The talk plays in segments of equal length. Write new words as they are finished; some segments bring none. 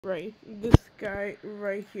Right, this guy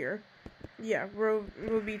right here. Yeah,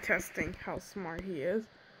 we'll be testing how smart he is.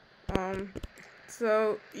 Um,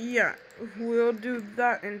 so yeah, we'll do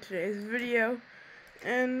that in today's video,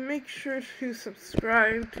 and make sure to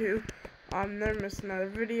subscribe to never miss another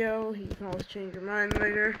video. You can always change your mind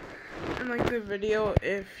later, and like the video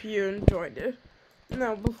if you enjoyed it.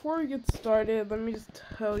 Now, before we get started, let me just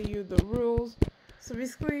tell you the rules. So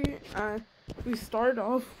basically, we start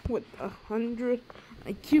off with 100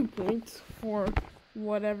 IQ points for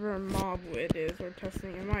whatever mob it is we're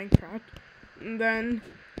testing in Minecraft, and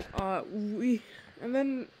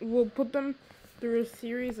then we'll put them through a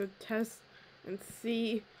series of tests and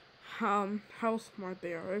see how smart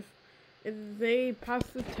they are. If they pass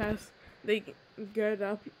the test, they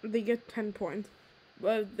get 10 points.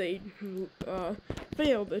 But if they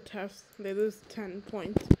fail the test, they lose 10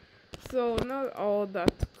 points. So now all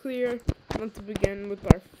that's clear, let's begin with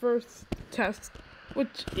our first test,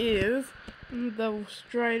 which is the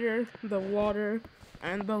strider, the water,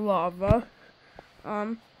 and the lava.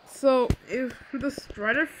 So if the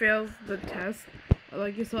strider fails the test,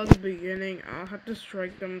 like you saw at the beginning, I'll have to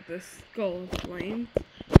strike them with this skull flame.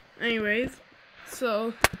 Anyways,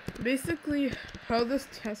 so basically how this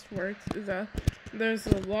test works is that there's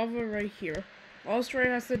a lava right here. All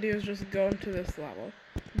Strider has to do is just go into this lava.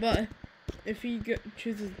 But if he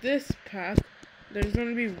chooses this path, there's going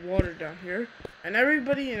to be water down here. And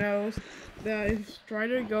everybody knows that if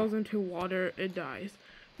Strider goes into water, it dies.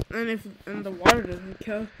 And if the water doesn't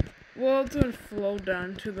kill, well, it's going to flow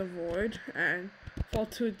down to the void and fall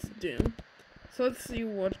to its doom. So let's see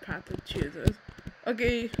what path it chooses.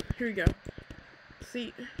 Okay, here we go.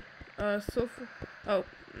 See,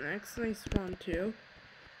 next they spawn two.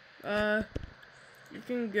 You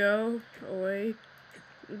can go away,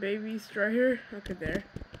 baby Strider. Okay, there.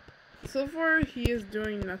 So far, he is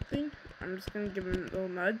doing nothing. I'm just gonna give him a little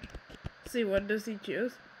nudge. See, what does he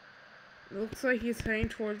choose? It looks like he's heading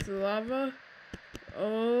towards the lava.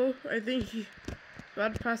 Oh, I think he's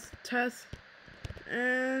about to pass the test.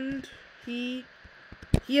 And he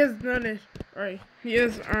has done it. Alright, he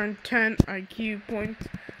has earned 10 IQ points.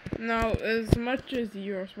 Now, as much as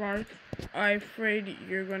you're smart, I'm afraid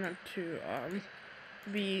you're gonna have to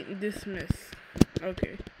be dismissed.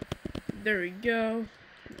 Okay, there we go.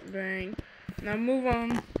 Bang. Now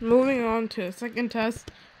moving on to the second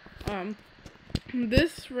test.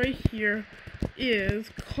 This right here is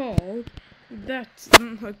called, that's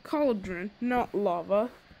a cauldron, not lava.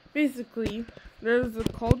 Basically, there's a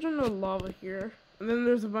cauldron of lava here, and then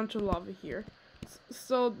there's a bunch of lava here.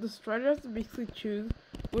 So the Strider has to basically choose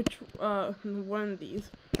which one of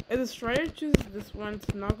these. If the Strider chooses this one,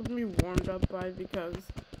 it's not going to be warmed up by, because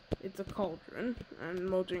it's a cauldron, and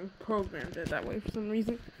Mojang programmed it that way for some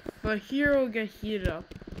reason. But here it'll get heated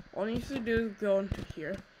up. All you need to do is go into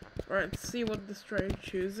here. Alright, let's see what the Strider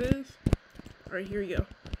chooses. Alright, here we go.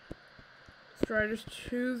 Strider's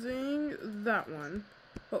choosing that one.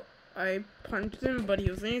 Oh, I punched him, but he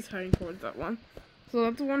was heading towards that one. So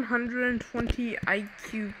that's 120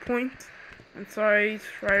 IQ points. I'm sorry,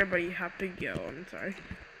 Strider, but you have to go. I'm sorry.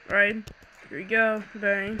 Alright, here we go.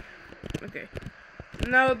 Bang. Okay.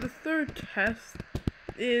 Now the third test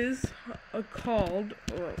is called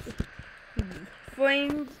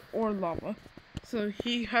flames or lava. So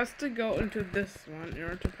he has to go into this one in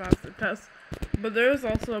order to pass the test. But there's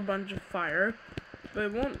also a bunch of fire, but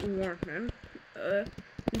it won't warm him.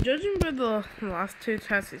 Judging by the last two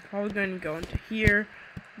tests, he's probably going to go into here.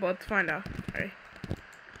 But let's find out. Alright.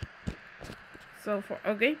 So far,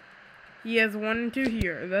 okay. He has 1 and 2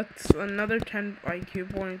 here. That's another 10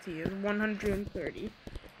 IQ points. He is 130.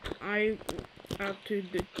 I have to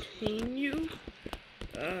detain you.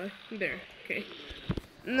 There. Okay.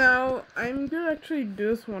 Now, I'm gonna actually do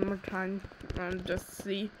this one more time. Just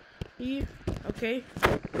see. Okay.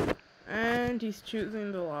 And he's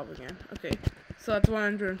choosing the lava again. Okay. So that's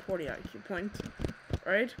 140 IQ points.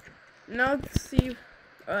 Right? Now let's see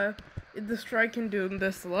if the strike can do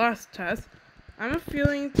this last test. I'm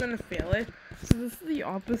feeling it's gonna fail it. So this is the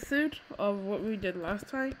opposite of what we did last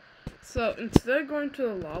time. So instead of going to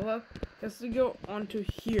the lava, he has to go onto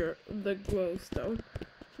here, the glowstone.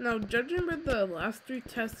 Now, judging by the last 3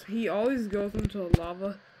 tests, he always goes into the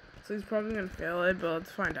lava. So he's probably gonna fail it, but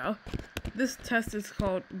let's find out. This test is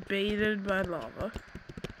called Baited by Lava.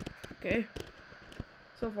 Okay.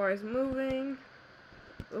 So far he's moving.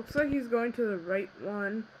 Looks like he's going to the right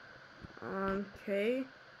one. Okay.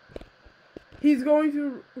 He's going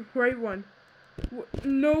to the right one.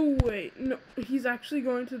 No way. No, he's actually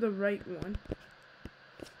going to the right one.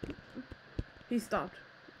 He stopped.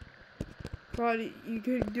 God, you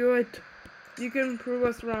can do it. You can prove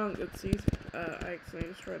us wrong, it seems. I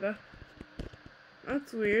accidentally destroyed that.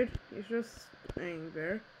 That's weird. He's just staying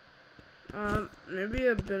there. Maybe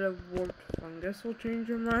a bit of warped fungus will change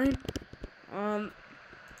your mind.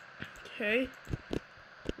 Okay.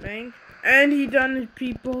 Bang. And he done it,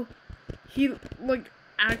 people. He, like,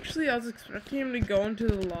 actually, I was expecting him to go into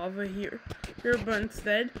the lava here, but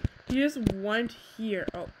instead, he just went here.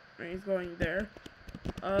 Oh, he's going there.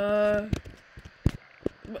 But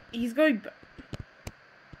he's going back.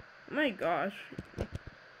 Oh my gosh.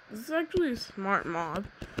 This is actually a smart mob.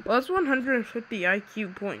 Well, that's 150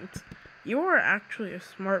 IQ points. You are actually a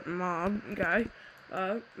smart mob, guy.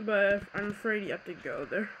 But I'm afraid you have to go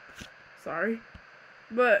there. Sorry.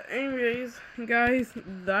 But anyways, guys,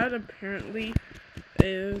 that apparently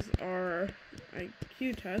is our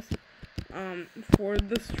IQ test, for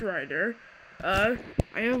the Strider. I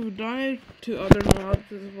have done it to other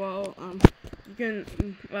mobs as well. You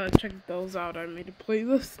can, check those out. I made a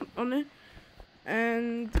playlist on it.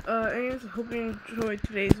 And, anyways, I hope you enjoyed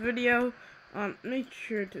today's video. Make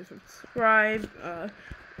sure to subscribe,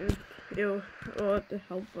 and it'll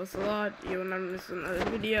help us a lot. You will never miss another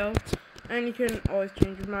video. And you can always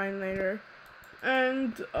change your mind later.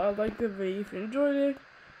 And, like the video if you enjoyed it.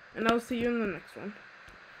 And I'll see you in the next one.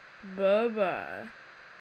 Bye-bye.